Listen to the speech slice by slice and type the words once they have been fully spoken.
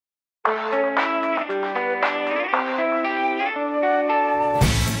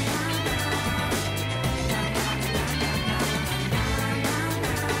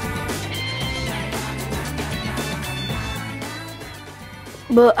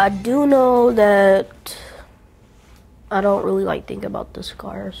But I do know that I don't really like thinking about the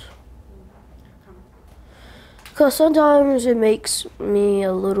scars. Because sometimes it makes me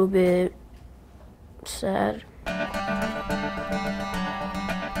a little bit sad.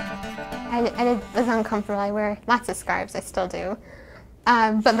 I was uncomfortable. I wear lots of scarves. I still do.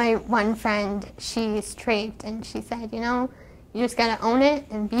 But my one friend, she's trached, and she said, you know, you just got to own it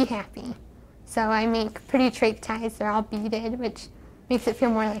and be happy. So I make pretty trach ties. They're all beaded, which makes it feel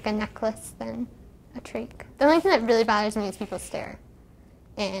more like a necklace than a trach. The only thing that really bothers me is people stare.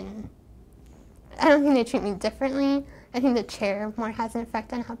 And I don't think they treat me differently. I think the chair more has an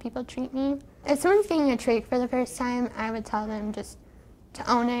effect on how people treat me. If someone's getting a trach for the first time, I would tell them just to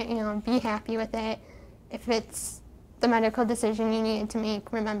own it, you know, be happy with it. If it's the medical decision you needed to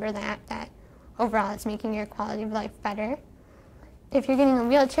make, remember that overall it's making your quality of life better. If you're getting a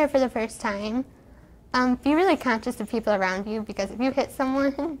wheelchair for the first time, be really conscious of people around you, because if you hit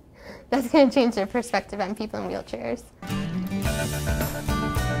someone, that's going to change their perspective on people in wheelchairs.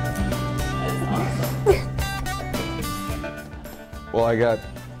 Well, I got,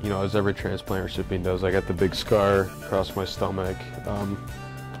 you know, as every transplant recipient does, I got the big scar across my stomach.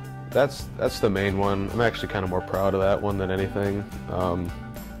 That's the main one. I'm actually kind of more proud of that one than anything.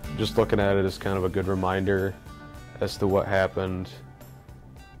 Just looking at it as kind of a good reminder as to what happened,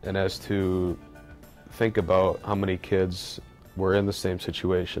 and as to think about how many kids were in the same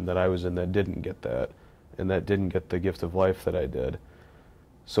situation that I was in that didn't get that, and that didn't get the gift of life that I did.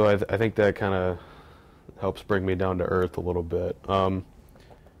 So I think that kind of helps bring me down to earth a little bit. I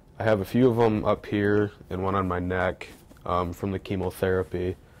have a few of them up here and one on my neck from the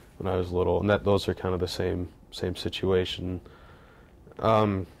chemotherapy when I was little, and those are kind of the same situation.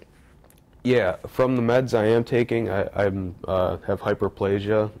 Yeah, from the meds I am taking, I have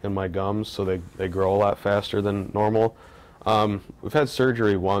hyperplasia in my gums, so they grow a lot faster than normal. We've had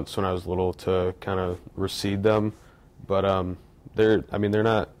surgery once when I was little to kind of recede them, but they're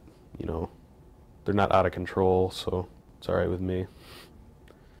not, you know, they're not out of control, so it's all right with me.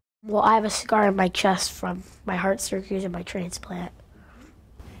 Well, I have a scar on my chest from my heart surgeries and my transplant.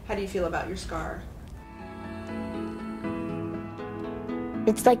 How do you feel about your scar?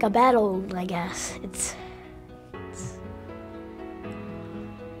 It's like a battle, I guess.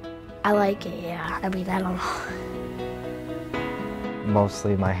 I like it, yeah. I mean, I don't know.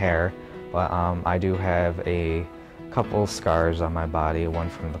 Mostly my hair, but I do have a couple scars on my body, one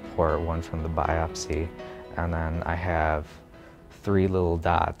from the port, one from the biopsy, and then I have 3 little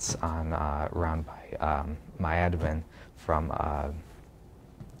dots on around my abdomen from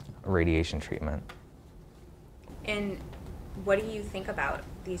radiation treatment. And what do you think about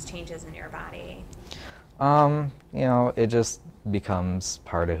these changes in your body? You know, it just becomes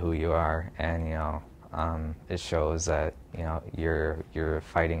part of who you are, and you know, it shows that, you know, you're a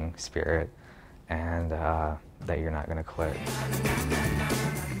fighting spirit, and that you're not going to quit.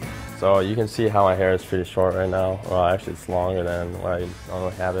 So you can see how my hair is pretty short right now. Well, actually it's longer than what I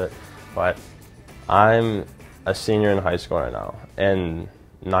normally have it. But I'm a senior in high school right now. In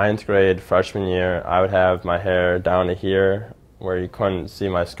 9th grade, freshman year, I would have my hair down to here where you couldn't see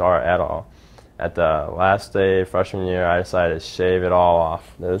my scar at all. At the last day, freshman year, I decided to shave it all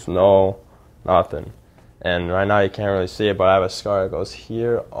off. There's nothing. And right now you can't really see it, but I have a scar that goes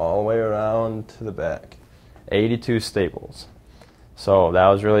here all the way around to the back. 82 staples. So that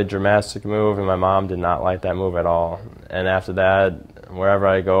was a really dramatic move, and my mom did not like that move at all. And after that, wherever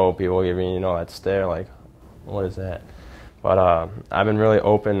I go, people give me, you know, that stare like, what is that? But I've been really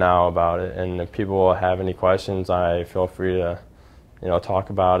open now about it, and if people have any questions, I feel free to, you know,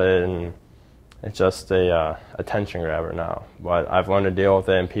 talk about it, and it's just a attention grabber now. But I've learned to deal with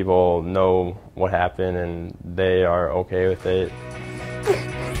it, and people know what happened, and they are okay with it.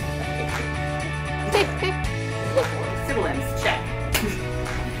 Siblings, check.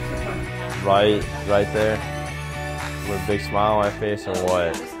 Right there, with a big smile on my face, and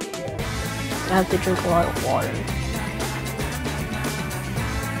what? I have to drink a lot of water.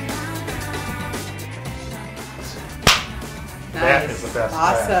 Nice. That is the best.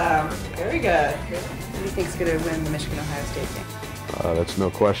 Awesome. Very good. Who do you think's going to win the Michigan-Ohio State game? That's no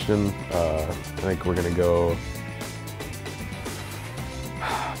question. I think we're going to go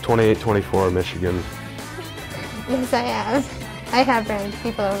 28-24 Michigan. Yes, I have. I have ran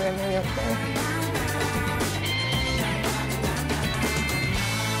people over in my wheelchair.